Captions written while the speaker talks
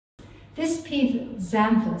This piece,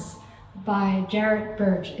 Xanthus, by Jarrett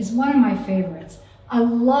Burch, is one of my favorites. I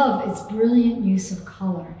love its brilliant use of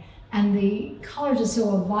color, and the colors are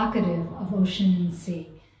so evocative of ocean and sea.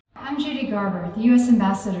 I'm Judith Garber, the U.S.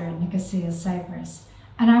 Ambassador in Nicosia, Cyprus,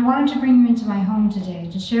 and I wanted to bring you into my home today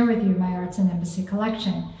to share with you my Arts and Embassy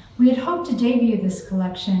collection. We had hoped to debut this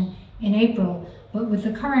collection in April, but with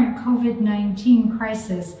the current COVID-19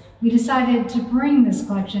 crisis, we decided to bring this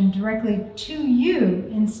collection directly to you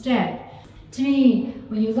instead. To me,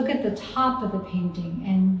 when you look at the top of the painting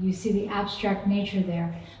and you see the abstract nature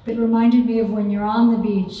there, it reminded me of when you're on the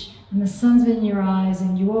beach and the sun's in your eyes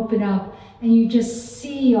and you open up and you just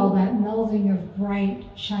see all that melding of bright,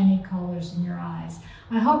 shiny colors in your eyes.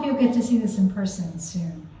 I hope you'll get to see this in person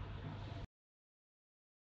soon.